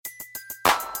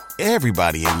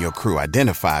Everybody in your crew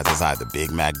identifies as either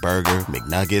Big Mac Burger,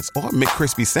 McNuggets, or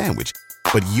McCrispy Sandwich.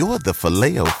 But you're the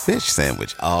Filet-O-Fish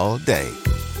Sandwich all day.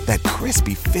 That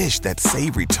crispy fish, that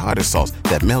savory tartar sauce,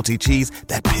 that melty cheese,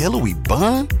 that pillowy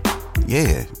bun.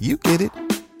 Yeah, you get it.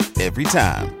 Every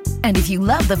time. And if you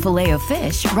love the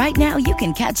Filet-O-Fish, right now you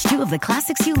can catch two of the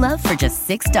classics you love for just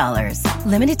 $6.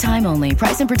 Limited time only.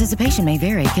 Price and participation may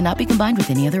vary. Cannot be combined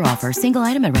with any other offer. Single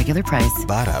item at regular price.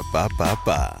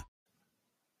 Ba-da-ba-ba-ba.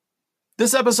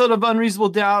 This episode of Unreasonable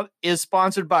Doubt is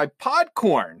sponsored by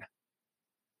Podcorn.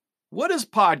 What is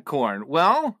Podcorn?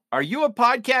 Well, are you a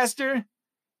podcaster?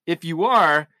 If you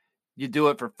are, you do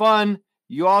it for fun.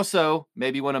 You also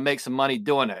maybe want to make some money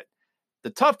doing it. The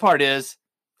tough part is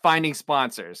finding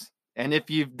sponsors. And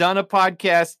if you've done a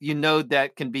podcast, you know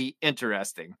that can be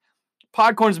interesting.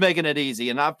 Podcorn's making it easy,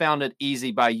 and I've found it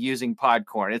easy by using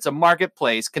Podcorn. It's a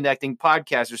marketplace connecting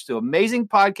podcasters to amazing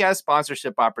podcast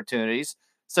sponsorship opportunities,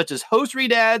 such as host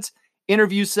read ads,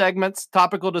 interview segments,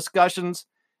 topical discussions,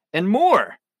 and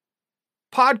more.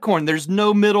 Podcorn, there's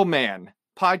no middleman.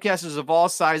 Podcasters of all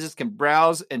sizes can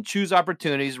browse and choose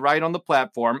opportunities right on the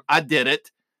platform. I did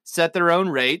it. Set their own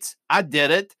rates. I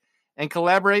did it. And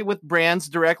collaborate with brands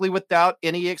directly without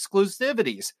any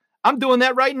exclusivities. I'm doing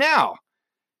that right now.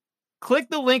 Click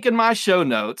the link in my show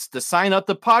notes to sign up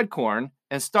to Podcorn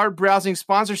and start browsing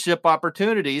sponsorship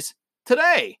opportunities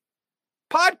today.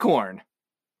 Podcorn.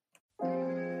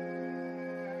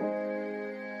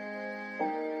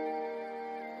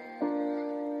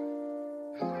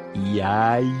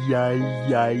 Yay.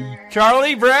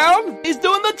 Charlie Brown? He's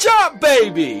doing the chop,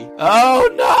 baby! Oh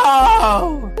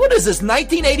no! What is this,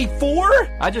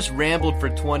 1984? I just rambled for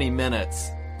 20 minutes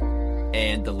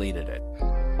and deleted it.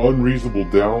 Unreasonable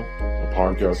Doubt, a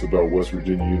podcast about West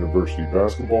Virginia University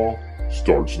basketball,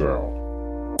 starts now.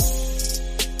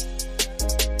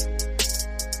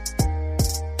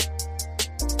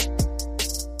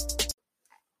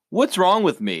 What's wrong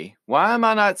with me? Why am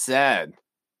I not sad?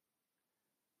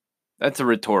 That's a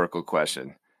rhetorical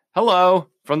question. Hello,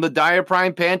 from the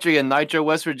Diaprime Pantry in Nitro,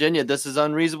 West Virginia. This is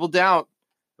Unreasonable Doubt,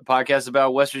 a podcast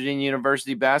about West Virginia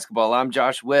University basketball. I'm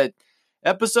Josh Witt.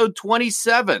 Episode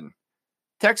 27,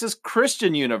 Texas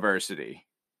Christian University.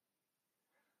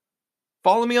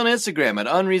 Follow me on Instagram at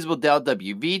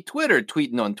UnreasonableDoubtWV, Twitter,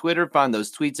 tweeting on Twitter. Find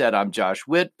those tweets at I'm Josh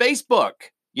Witt. Facebook,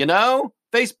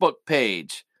 Facebook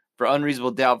page for Unreasonable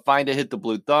Doubt. Find it, hit the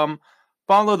blue thumb.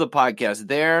 Follow the podcast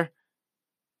there.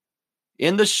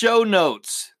 In the show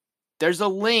notes, there's a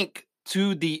link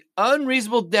to the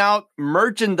Unreasonable Doubt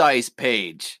merchandise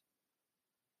page.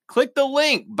 Click the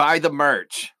link, buy the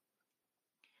merch.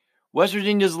 West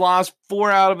Virginia's lost 4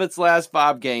 out of its last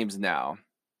 5 games now.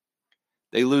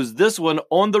 They lose this one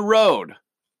on the road,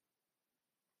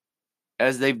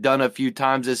 as they've done a few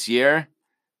times this year,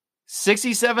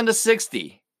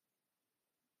 67-60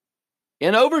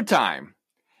 in overtime.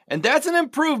 And that's an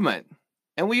improvement.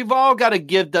 And we've all got to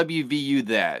give WVU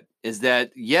that, is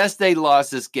that, yes, they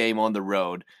lost this game on the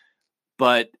road,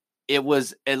 but it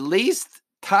was at least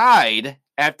tied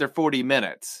after 40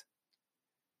 minutes.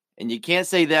 And you can't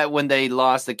say that when they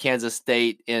lost to Kansas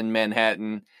State in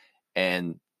Manhattan,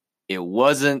 and it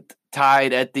wasn't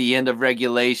tied at the end of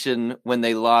regulation when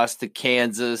they lost to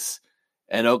Kansas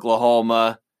and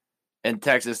Oklahoma and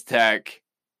Texas Tech,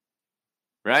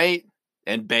 right?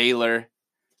 And Baylor.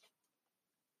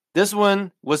 This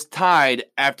one was tied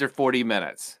after 40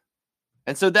 minutes.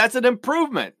 And so that's an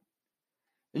improvement.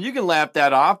 And you can laugh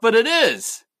that off, but it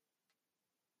is.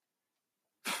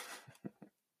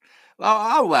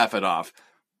 I'll laugh it off.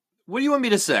 What do you want me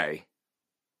to say?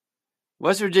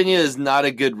 West Virginia is not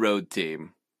a good road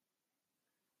team.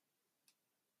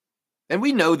 And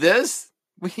we know this.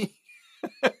 We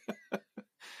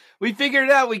figured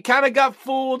it out. We kind of got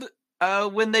fooled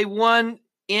when they won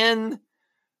in...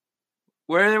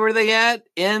 Where were they at?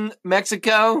 In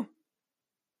Mexico?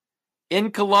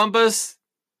 In Columbus?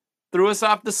 Threw us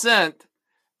off the scent.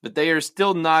 But they are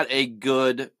still not a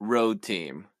good road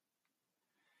team.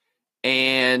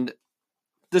 And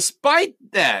despite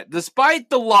that, despite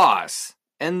the loss,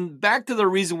 and back to the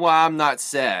reason why I'm not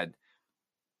sad,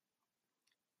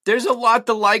 there's a lot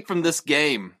to like from this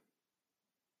game.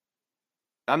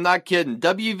 I'm not kidding.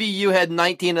 WVU had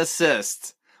 19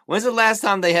 assists. When's the last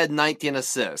time they had 19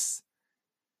 assists?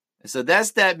 So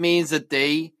that means that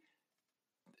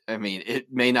it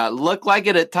may not look like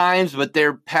it at times, but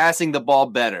they're passing the ball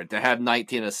better to have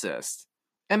 19 assists.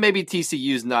 And maybe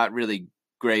TCU's not really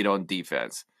great on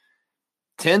defense.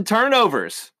 10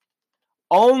 turnovers.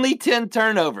 Only 10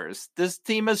 turnovers. This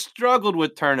team has struggled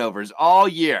with turnovers all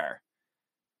year.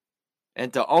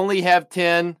 And to only have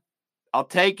 10, I'll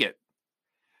take it.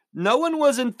 No one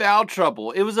was in foul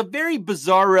trouble. It was a very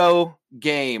bizarro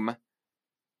game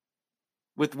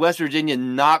with West Virginia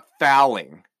not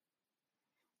fouling.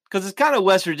 Because it's kind of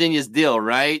West Virginia's deal,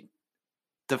 right?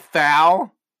 To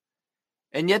foul.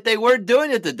 And yet they weren't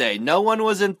doing it today. No one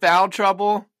was in foul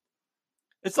trouble.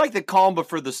 It's like the calm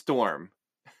before the storm.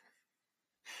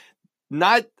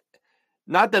 Not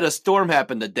that a storm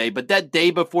happened today, but that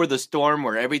day before the storm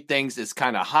where everything's is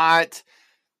kind of hot.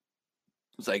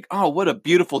 It's like, oh, what a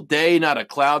beautiful day, not a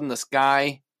cloud in the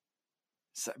sky.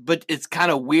 But it's kind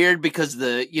of weird because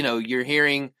you're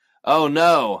hearing, oh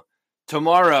no,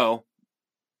 tomorrow,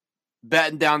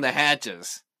 batten down the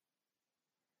hatches.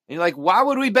 And you're like, why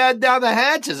would we batten down the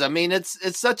hatches? I mean, it's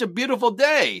such a beautiful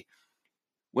day.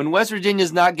 When West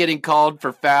Virginia's not getting called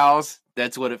for fouls,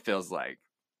 that's what it feels like.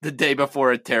 The day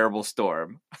before a terrible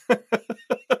storm.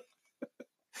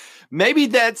 Maybe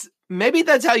that's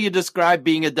how you describe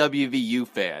being a WVU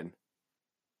fan.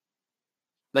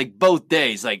 Like both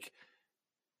days, like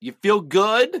you feel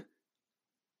good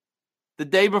the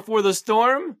day before the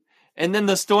storm, and then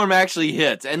the storm actually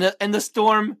hits. And the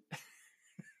storm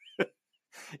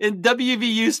in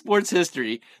WVU sports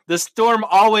history, the storm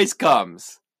always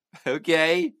comes.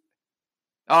 Okay?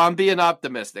 Oh, I'm being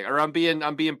optimistic, or I'm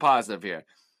being positive here.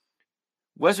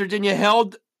 West Virginia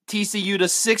held TCU to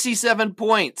 67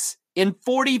 points in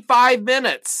 45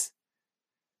 minutes.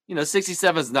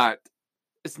 67 is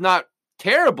it's not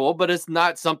terrible, but it's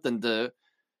not something to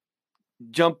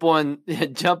jump on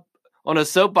a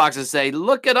soapbox and say,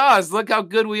 look at us, look how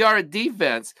good we are at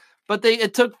defense. But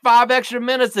it took 5 extra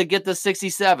minutes to get to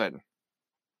 67.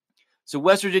 So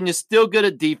West Virginia's still good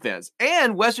at defense.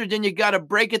 And West Virginia got a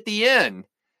break at the end.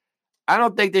 I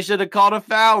don't think they should have called a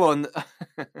foul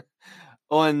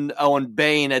on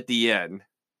Bain at the end.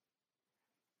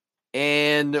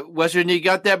 And West Virginia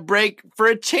got that break for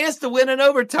a chance to win in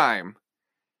overtime.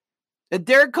 And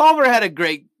Derek Culver had a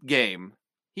great game.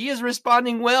 He is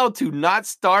responding well to not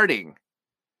starting.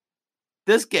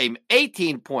 This game,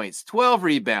 18 points, 12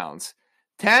 rebounds.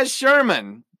 Taz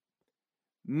Sherman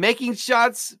making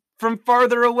shots from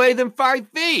farther away than 5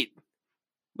 feet,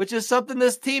 which is something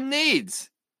this team needs.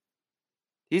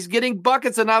 He's getting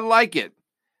buckets, and I like it.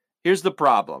 Here's the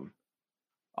problem.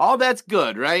 All that's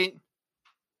good, right?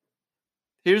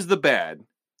 Here's the bad.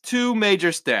 2 major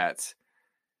stats.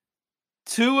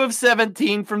 2 of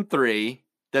 17 from 3,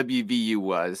 WVU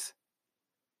was.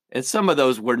 And some of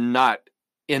those were not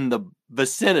in the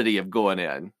vicinity of going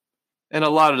in. And a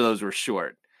lot of those were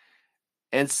short.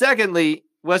 And secondly,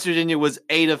 West Virginia was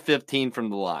 8 of 15 from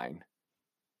the line.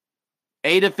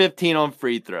 8 of 15 on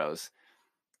free throws.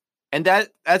 And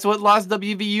that's what lost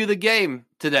WVU the game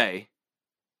today.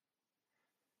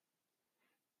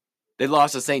 They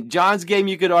lost the St. John's game,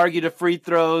 you could argue, to free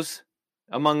throws,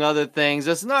 among other things.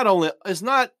 It's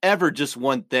not ever just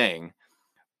one thing.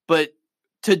 But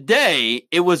today,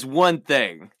 it was one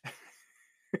thing.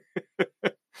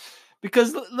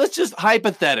 Because let's just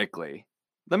hypothetically,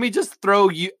 let me just throw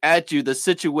at you the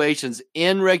situations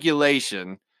in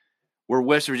regulation where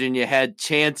West Virginia had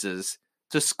chances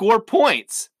to score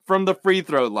points from the free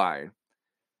throw line.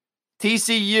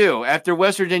 TCU, after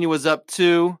West Virginia was up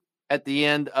 2 at the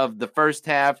end of the first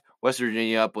half, West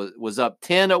Virginia was up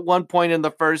 10 at one point in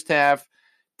the first half.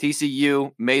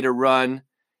 TCU made a run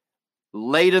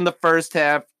late in the first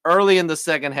half, early in the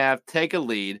second half, take a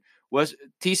lead.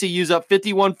 TCU's up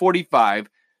 51-45.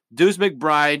 Deuce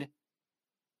McBride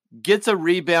gets a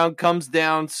rebound, comes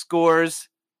down, scores,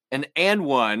 and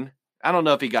one. I don't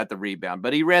know if he got the rebound,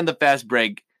 but he ran the fast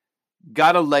break,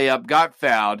 got a layup, got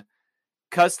fouled,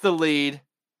 cuts the lead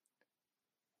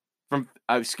from,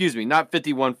 not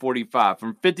 51-45,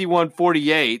 from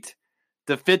 51-48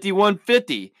 to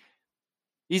 51-50.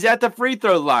 He's at the free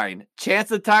throw line. Chance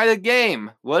to tie the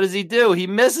game. What does he do? He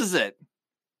misses it.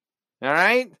 All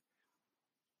right?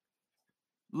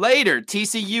 Later,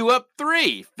 TCU up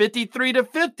 3,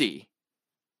 53-50.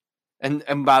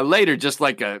 And by later, just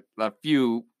like a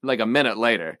minute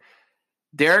later,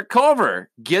 Derek Culver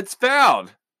gets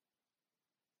fouled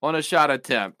on a shot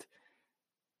attempt.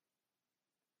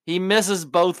 He misses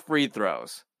both free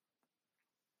throws.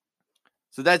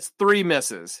 So that's 3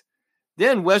 misses.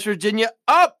 Then West Virginia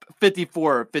up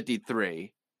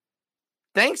 54-53.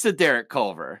 Thanks to Derek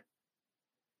Culver.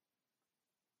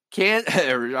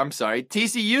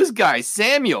 TCU's guy,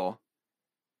 Samuel,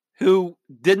 who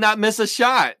did not miss a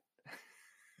shot,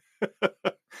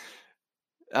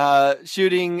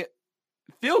 shooting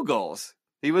field goals.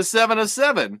 He was 7 of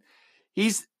 7.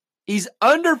 He's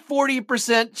under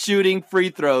 40% shooting free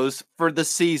throws for the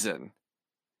season.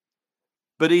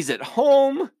 But he's at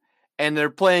home, and they're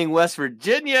playing West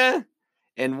Virginia,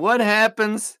 and what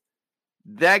happens?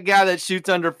 That guy that shoots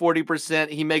under 40%,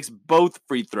 he makes both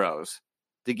free throws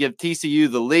to give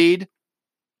TCU the lead.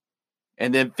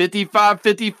 And then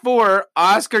 55-54,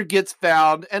 Oscar gets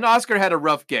fouled, and Oscar had a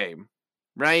rough game,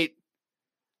 right?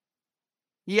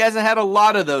 He hasn't had a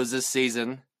lot of those this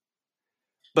season,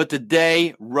 but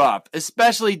today, rough,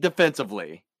 especially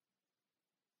defensively.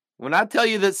 When I tell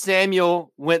you that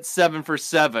Samuel went 7 for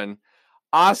 7,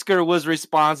 Oscar was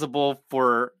responsible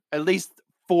for at least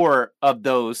 4 of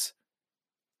those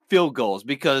field goals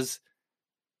because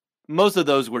most of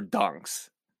those were dunks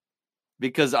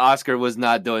because Oscar was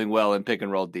not doing well in pick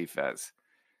and roll defense.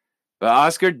 But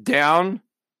Oscar down.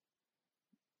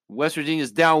 West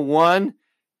Virginia's down 1.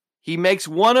 He makes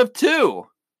 1 of 2.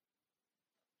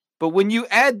 But when you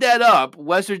add that up,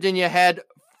 West Virginia had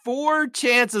 4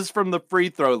 chances from the free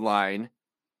throw line.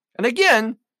 And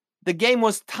again, the game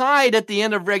was tied at the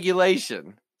end of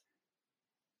regulation.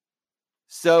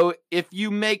 So if you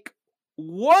make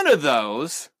one of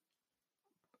those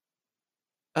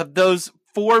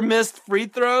 4 missed free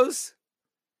throws,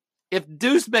 if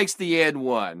Deuce makes the and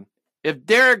 1, if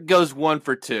Derek goes 1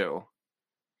 for 2,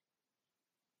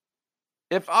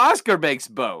 if Oscar makes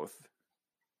both,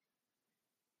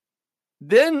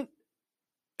 then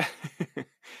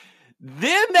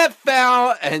that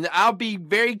foul, and I'll be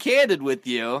very candid with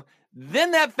you,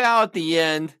 then that foul at the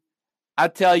end, I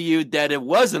tell you that it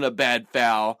wasn't a bad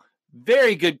foul.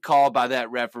 Very good call by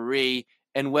that referee,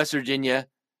 and West Virginia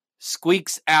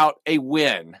squeaks out a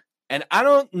win. And I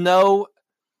don't know,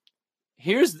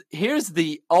 here's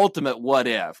the ultimate what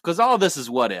if, because all this is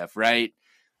what if, right?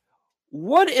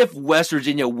 What if West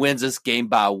Virginia wins this game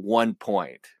by 1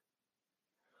 point?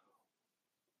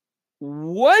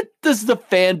 What does the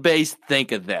fan base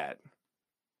think of that?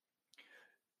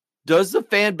 Does the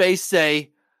fan base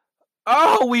say,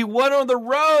 oh, we won on the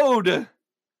road?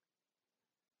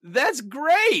 That's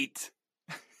great.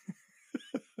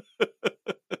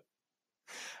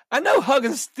 I know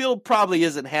Huggins still probably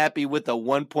isn't happy with a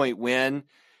 1-point win.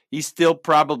 He's still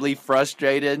probably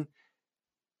frustrated.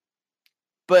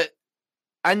 But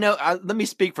I know, let me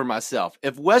speak for myself.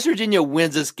 If West Virginia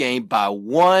wins this game by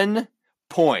 1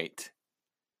 point,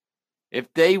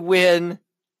 if they win,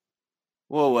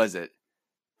 what was it?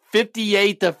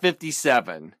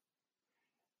 58-57,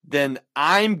 then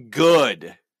I'm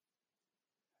good.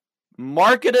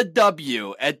 Mark it a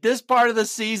W. At this part of the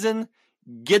season,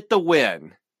 get the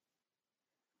win.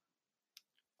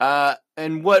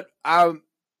 And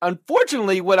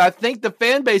unfortunately, what I think the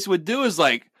fan base would do is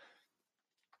like,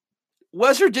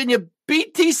 West Virginia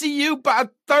beat TCU by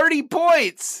 30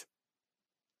 points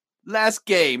last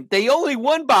game. They only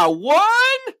won by 1?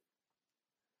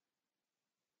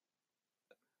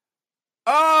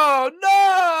 Oh,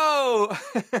 no!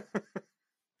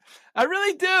 I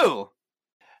really do.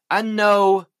 I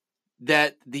know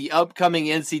that the upcoming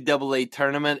NCAA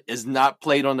tournament is not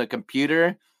played on the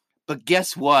computer, but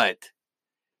guess what?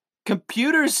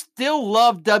 Computers still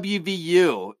love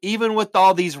WVU, even with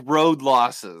all these road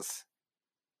losses.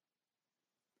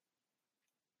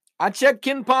 I checked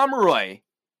Ken Pomeroy.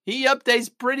 He updates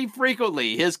pretty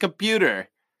frequently his computer.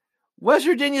 West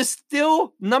Virginia's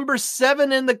still number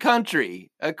 7 in the country,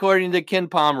 according to Ken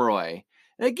Pomeroy.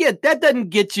 And again, that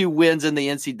doesn't get you wins in the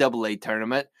NCAA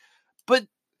tournament,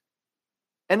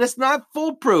 and it's not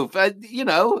foolproof.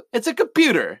 It's a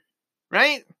computer,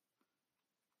 right?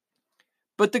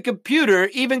 But the computer,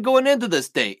 even going into this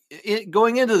game,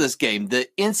 the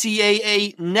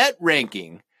NCAA net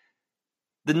ranking,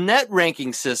 the net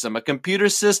ranking system, a computer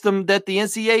system that the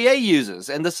NCAA uses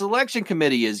and the selection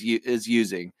committee is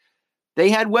using, they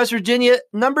had West Virginia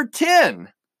number 10.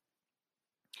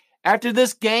 After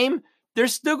this game, they're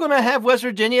still going to have West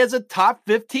Virginia as a top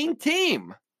 15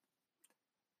 team.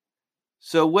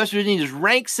 So West Virginia is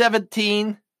ranked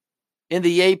 17 in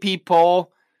the AP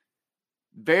poll.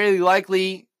 Very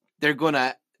likely they're going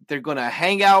to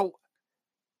hang out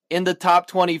in the top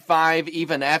 25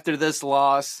 even after this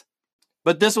loss.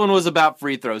 But this one was about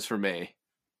free throws for me.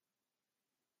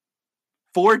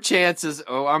 4 chances.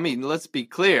 Let's be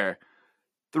clear.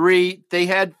 3. They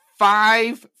had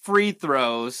 5 free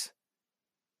throws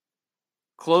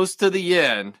close to the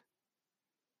end,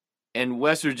 and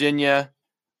West Virginia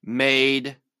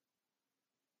made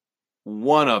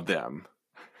 1 of them.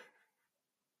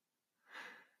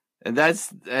 And that's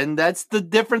the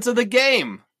difference of the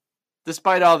game,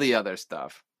 despite all the other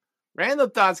stuff.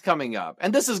 Random thoughts coming up.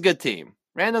 And this is a good team.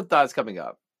 Random thoughts coming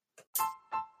up.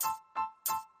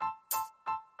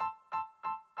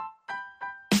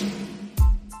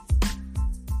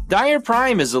 Dyer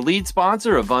Prime is a lead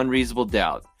sponsor of Unreasonable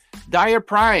Doubt. Dyer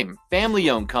Prime,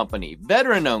 family-owned company,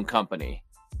 veteran-owned company.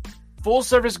 full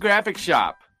service graphic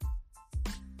shop.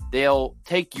 They'll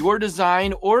take your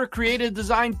design or create a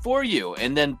design for you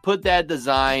and then put that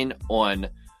design on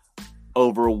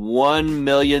over 1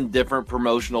 million different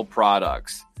promotional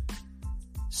products.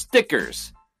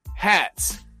 Stickers,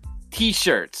 hats,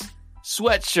 t-shirts,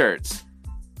 sweatshirts.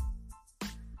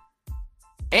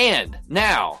 And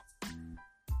now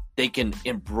they can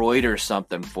embroider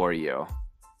something for you.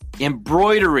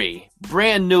 Embroidery,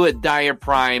 brand new at Dyer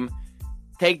Prime.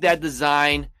 Take that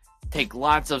design, take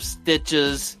lots of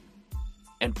stitches,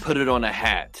 and put it on a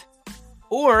hat.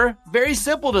 Or very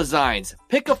simple designs.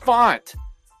 Pick a font,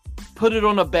 put it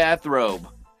on a bathrobe.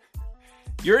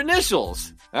 Your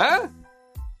initials, huh?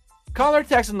 Call or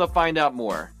text them to find out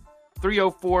more.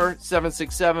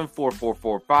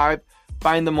 304-767-4445.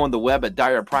 Find them on the web at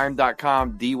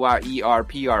dyerprime.com,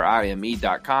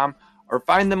 dyerprime.com, or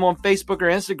find them on Facebook or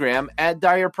Instagram at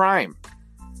Dyer Prime.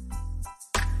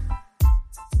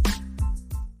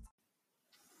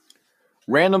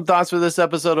 Random thoughts for this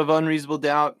episode of Unreasonable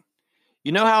Doubt.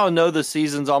 You know how I know the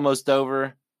season's almost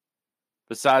over?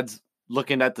 Besides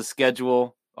looking at the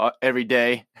schedule every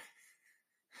day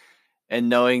and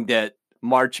knowing that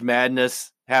March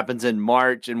Madness happens in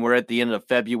March and we're at the end of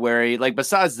February. Like,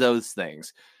 besides those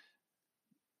things,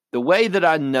 the way that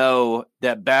I know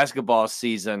that basketball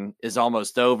season is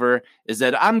almost over is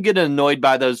that I'm getting annoyed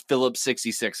by those Phillips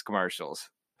 66 commercials.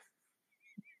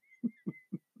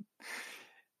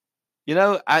 You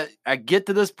know, I get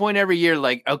to this point every year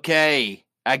like, okay,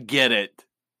 I get it.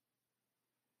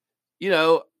 You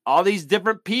know, all these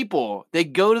different people, they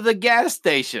go to the gas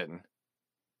station.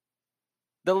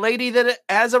 The lady that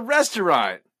has a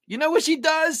restaurant, you know what she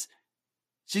does?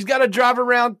 She's got to drive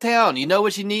around town. You know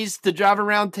what she needs to drive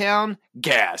around town?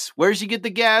 Gas. Where does she get the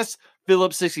gas?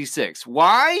 Phillips 66.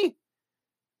 Why?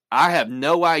 I have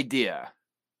no idea.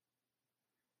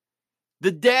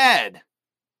 The dad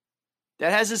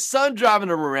that has his son driving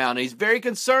him around. He's very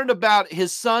concerned about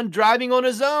his son driving on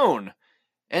his own.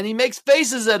 And he makes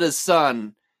faces at his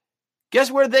son. Guess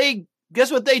what they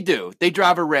do? They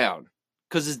drive around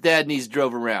because his dad needs to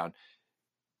drive around.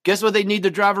 Guess what they need to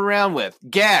drive around with?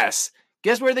 Gas.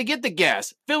 Guess where they get the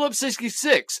gas? Phillips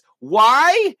 66.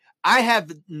 Why? I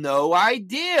have no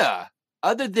idea.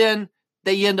 Other than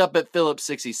they end up at Phillips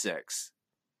 66.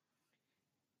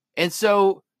 And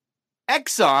so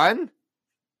Exxon,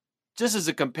 just as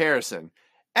a comparison,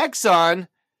 Exxon,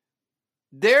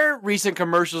 their recent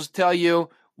commercials tell you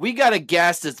we got a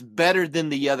gas that's better than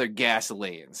the other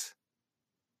gasolines,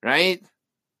 right?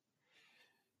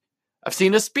 I've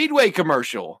seen a Speedway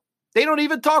commercial. They don't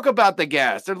even talk about the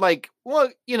gas. They're like,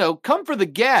 well, you know, come for the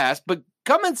gas, but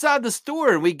come inside the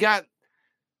store and we got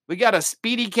a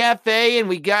Speedy Cafe and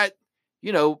we got,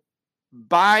 you know,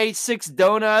 buy 6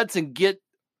 donuts and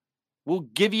we'll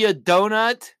give you a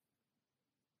donut.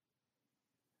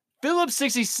 Phillips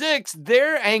 66,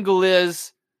 their angle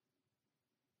is,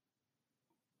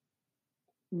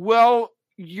 well,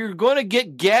 you're going to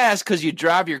get gas because you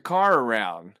drive your car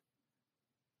around.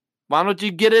 Why don't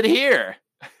you get it here?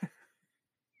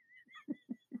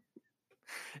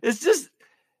 It's just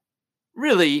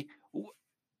really,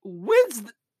 when's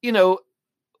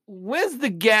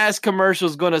the gas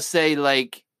commercials going to say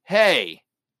like, hey,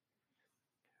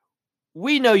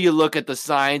 we know you look at the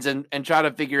signs and try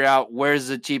to figure out where's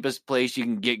the cheapest place you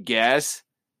can get gas.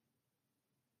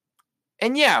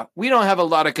 And yeah, we don't have a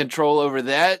lot of control over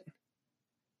that.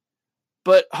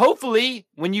 But hopefully,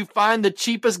 when you find the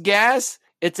cheapest gas,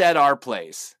 it's at our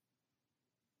place.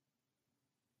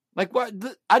 Like, what?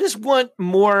 I just want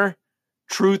more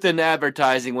truth in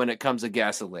advertising when it comes to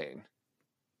gasoline.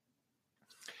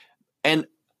 And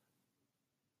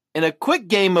in a quick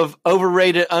game of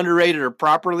overrated, underrated, or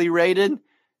properly rated,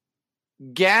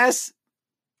 gas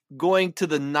going to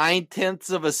the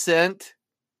 9/10 of a cent,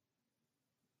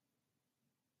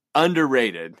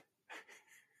 underrated.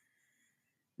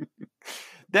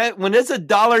 That when it's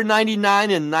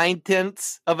 $1.99 and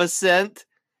 9/10 of a cent,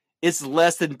 it's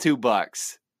less than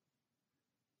 $2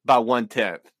 by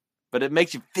 1/10. But it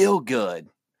makes you feel good.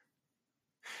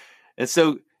 And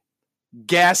so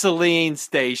gasoline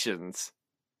stations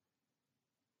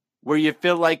where you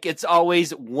feel like it's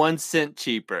always 1 cent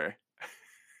cheaper.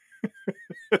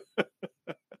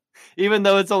 Even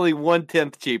though it's only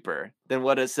 1/10 cheaper than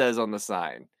what it says on the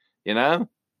sign, you know?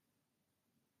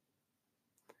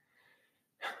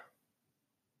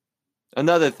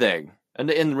 Another thing,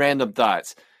 in random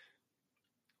thoughts,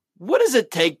 what does it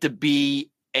take to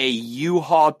be a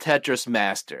U-Haul Tetris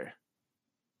master?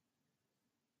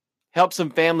 Help some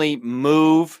family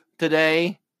move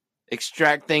today,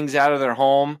 extract things out of their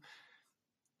home,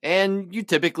 and you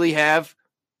typically have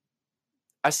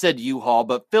I said U-Haul,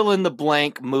 but fill in the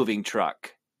blank moving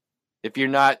truck. If you're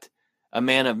not a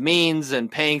man of means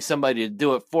and paying somebody to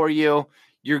do it for you,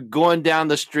 you're going down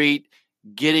the street,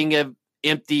 getting an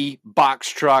empty box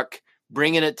truck,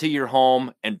 bringing it to your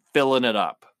home, and filling it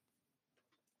up.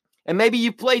 And maybe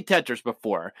you played Tetris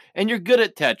before, and you're good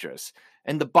at Tetris,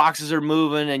 and the boxes are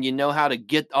moving, and you know how to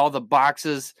get all the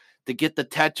boxes to get the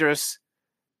Tetris.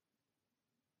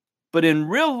 But in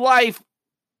real life,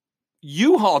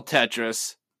 U-Haul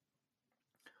Tetris,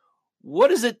 what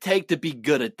does it take to be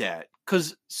good at that?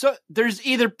 Because there's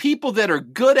either people that are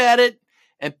good at it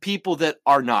and people that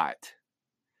are not.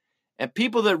 And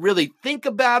people that really think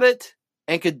about it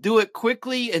and could do it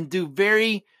quickly and do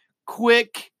very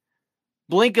quick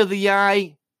blink of the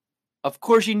eye. Of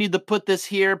course, you need to put this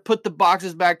here, put the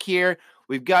boxes back here.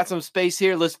 We've got some space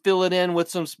here. Let's fill it in with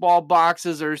some small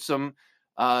boxes or some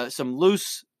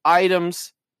loose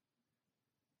items.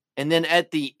 And then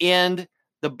at the end,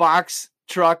 the box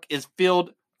truck is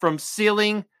filled from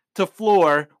ceiling to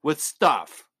floor with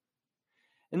stuff.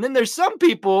 And then there's some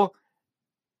people,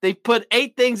 they put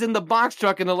 8 things in the box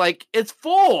truck and they're like, it's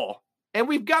full. And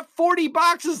we've got 40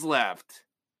 boxes left.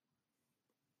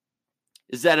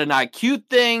 Is that an IQ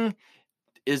thing?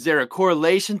 Is there a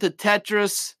correlation to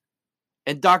Tetris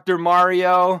and Dr.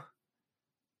 Mario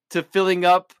to filling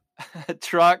up a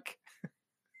truck?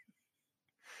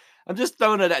 I'm just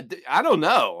throwing it at, I don't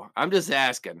know. I'm just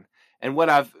asking. And what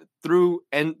I've through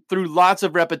lots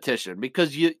of repetition,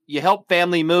 because you help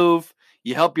family move,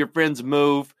 you help your friends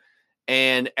move.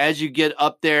 And as you get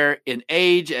up there in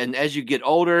age and as you get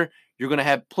older, you're going to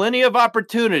have plenty of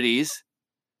opportunities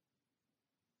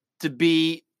to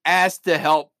be asked to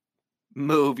help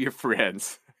move your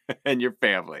friends and your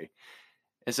family.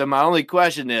 And so my only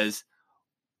question is,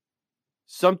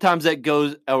 sometimes that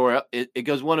goes, or it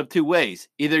goes one of two ways.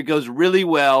 Either it goes really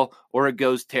well or it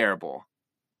goes terrible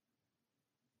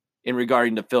in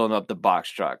regarding to filling up the box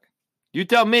truck. You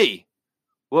tell me,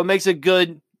 what makes a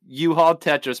good U-Haul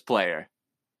Tetris player?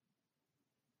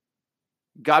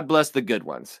 God bless the good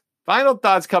ones. Final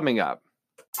thoughts coming up.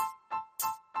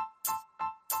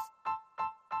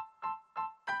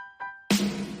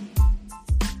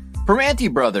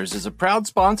 Permanente Brothers is a proud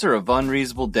sponsor of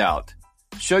Unreasonable Doubt.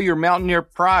 Show your Mountaineer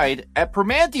pride at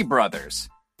Permanente Brothers.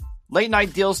 Late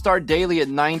night deals start daily at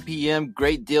 9 p.m.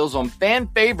 Great deals on fan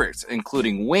favorites,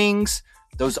 including wings,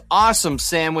 those awesome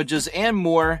sandwiches, and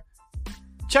more.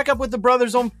 Check up with the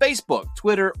brothers on Facebook,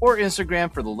 Twitter, or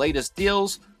Instagram for the latest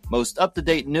deals, most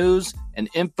up-to-date news, and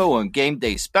info on game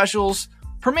day specials.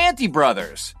 Permanente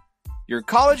Brothers, your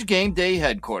college game day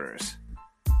headquarters.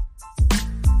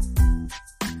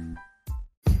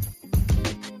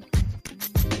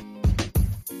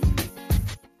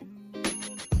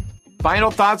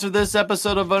 Final thoughts for this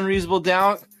episode of Unreasonable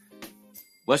Doubt.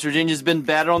 West Virginia's been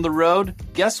bad on the road.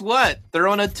 Guess what? They're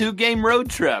on a 2-game road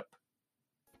trip.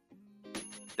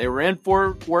 They were in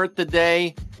Fort Worth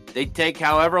today. They take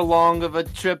however long of a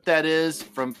trip that is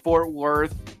from Fort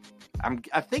Worth.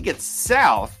 I think it's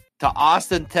south to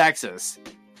Austin, Texas,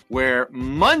 where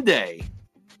Monday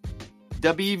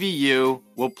WVU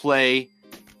will play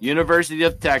University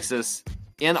of Texas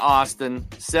in Austin,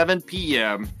 7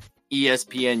 p.m.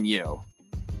 ESPNU.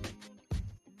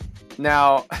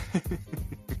 Now,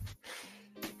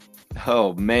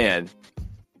 oh man.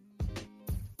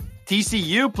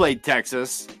 TCU played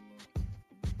Texas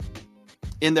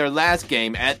in their last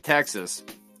game at Texas.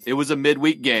 It was a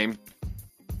midweek game.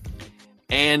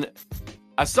 And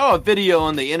I saw a video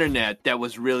on the internet that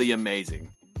was really amazing.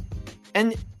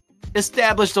 And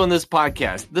established on this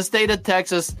podcast, the state of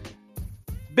Texas,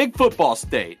 big football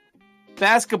state.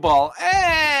 Basketball,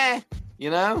 you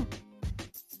know?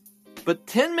 But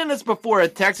 10 minutes before a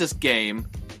Texas game,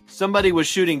 somebody was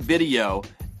shooting video,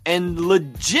 and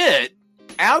legit,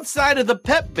 outside of the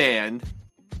pep band,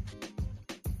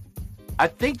 I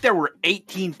think there were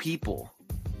 18 people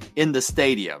in the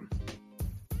stadium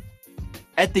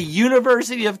at the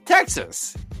University of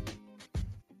Texas.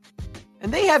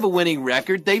 And they have a winning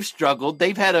record. They've struggled.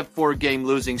 They've had a 4-game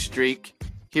losing streak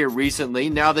here recently.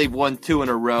 Now they've won 2 in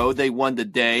a row. They won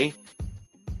today.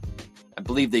 I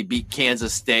believe they beat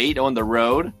Kansas State on the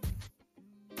road.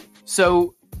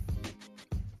 So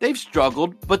they've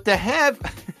struggled, but to have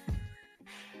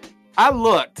I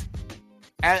looked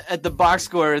at the box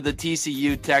score of the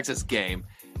TCU Texas game,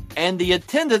 and the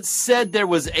attendance said there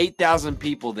was 8,000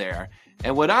 people there.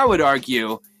 And what I would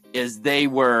argue is they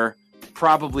were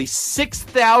probably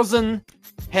 6,000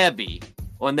 heavy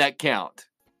on that count.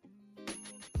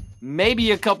 Maybe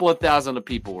a couple of thousand of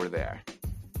people were there.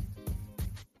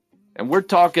 And we're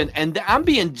talking, and I'm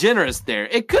being generous there.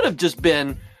 It could have just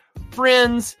been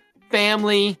friends,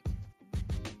 family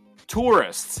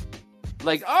tourists.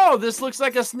 Like, oh, this looks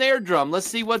like a snare drum. Let's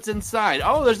see what's inside.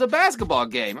 Oh, there's a basketball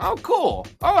game. Oh, cool.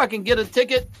 Oh, I can get a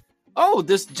ticket. Oh,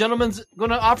 this gentleman's going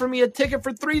to offer me a ticket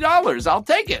for $3. I'll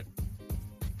take it.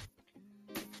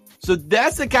 So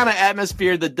that's the kind of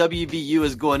atmosphere that WVU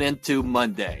is going into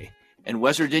Monday. And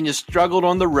West Virginia struggled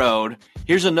on the road.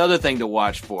 Here's another thing to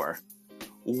watch for.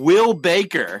 Will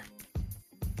Baker.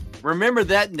 Remember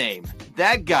that name.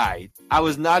 That guy. I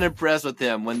was not impressed with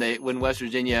him when West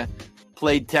Virginia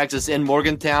played Texas in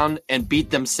Morgantown and beat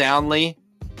them soundly.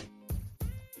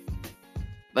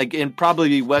 Like in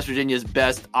probably West Virginia's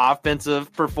best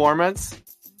offensive performance.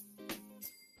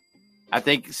 I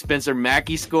think Spencer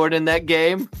Mackey scored in that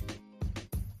game.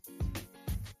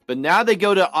 But now they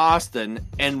go to Austin,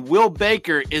 and Will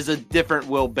Baker is a different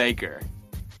Will Baker.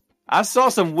 I saw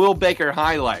some Will Baker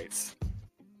highlights.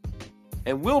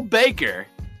 And Will Baker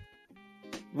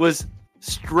was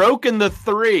stroking the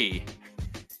three.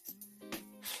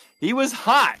 He was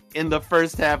hot in the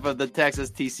first half of the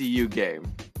Texas TCU game.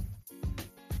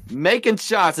 Making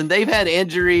shots, and they've had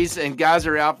injuries, and guys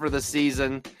are out for the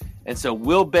season. And so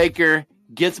Will Baker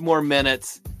gets more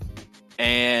minutes.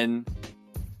 And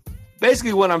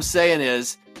basically what I'm saying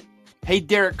is, hey,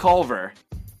 Derek Culver,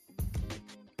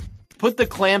 put the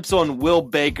clamps on Will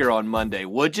Baker on Monday,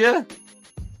 would you?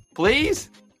 Please?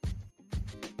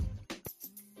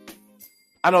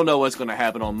 I don't know what's going to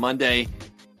happen on Monday.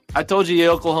 I told you the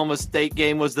Oklahoma State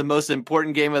game was the most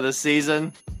important game of the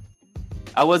season.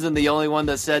 I wasn't the only one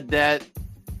that said that.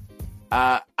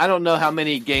 I don't know how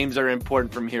many games are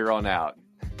important from here on out.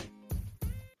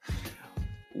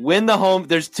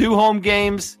 There's 2 home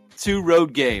games, 2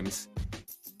 road games.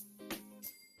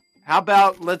 How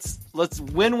about let's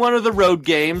win one of the road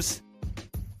games?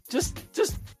 Just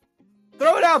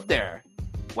throw it out there.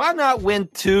 Why not win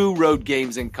 2 road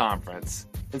games in conference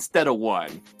instead of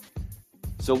 1?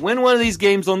 So win one of these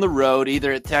games on the road,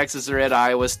 either at Texas or at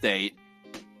Iowa State,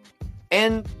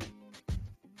 and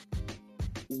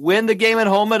win the game at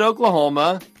home at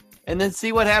Oklahoma, and then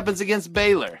see what happens against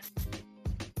Baylor.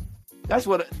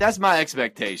 That's my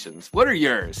expectations. What are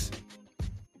yours?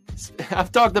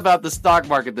 I've talked about the stock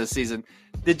market this season.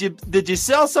 Did you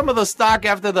sell some of the stock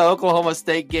after the Oklahoma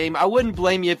State game? I wouldn't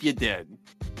blame you if you did.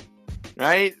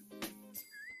 Right?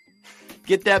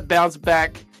 Get that bounce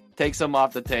back. Take some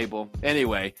off the table.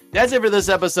 Anyway, that's it for this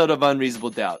episode of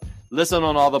Unreasonable Doubt. Listen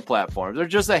on all the platforms. They're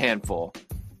just a handful.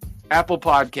 Apple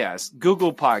Podcasts,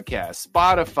 Google Podcasts,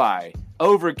 Spotify,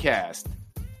 Overcast,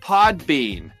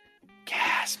 Podbean,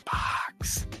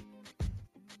 CastBox.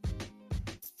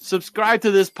 Subscribe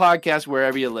to this podcast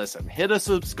wherever you listen. Hit a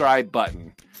subscribe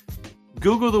button.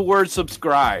 Google the word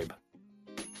subscribe.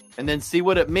 And then see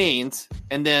what it means.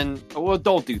 And then, well,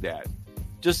 don't do that.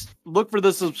 Just look for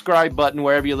the subscribe button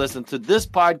wherever you listen to this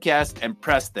podcast and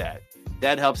press that.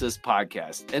 That helps this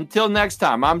podcast. Until next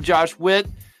time, I'm Josh Witt.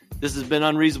 This has been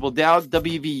Unreasonable Doubt,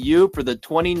 WVU for the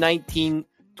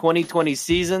 2019-2020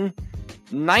 season.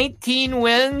 19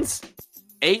 wins,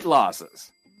 8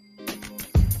 losses.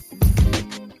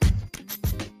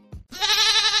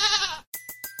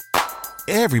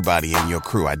 Everybody in your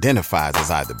crew identifies as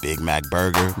either Big Mac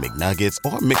Burger, McNuggets,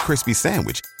 or McCrispy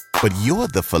Sandwich. But you're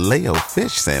the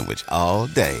Filet-O-Fish Sandwich all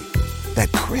day.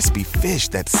 That crispy fish,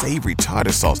 that savory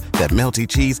tartar sauce, that melty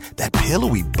cheese, that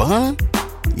pillowy bun.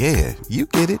 Yeah, you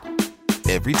get it.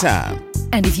 Every time.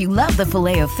 And if you love the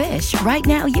Filet-O-Fish, right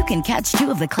now you can catch 2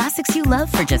 of the classics you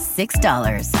love for just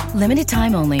 $6. Limited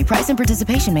time only. Price and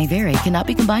participation may vary. Cannot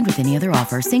be combined with any other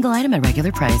offer. Single item at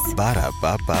regular price.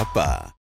 Ba-da-ba-ba-ba.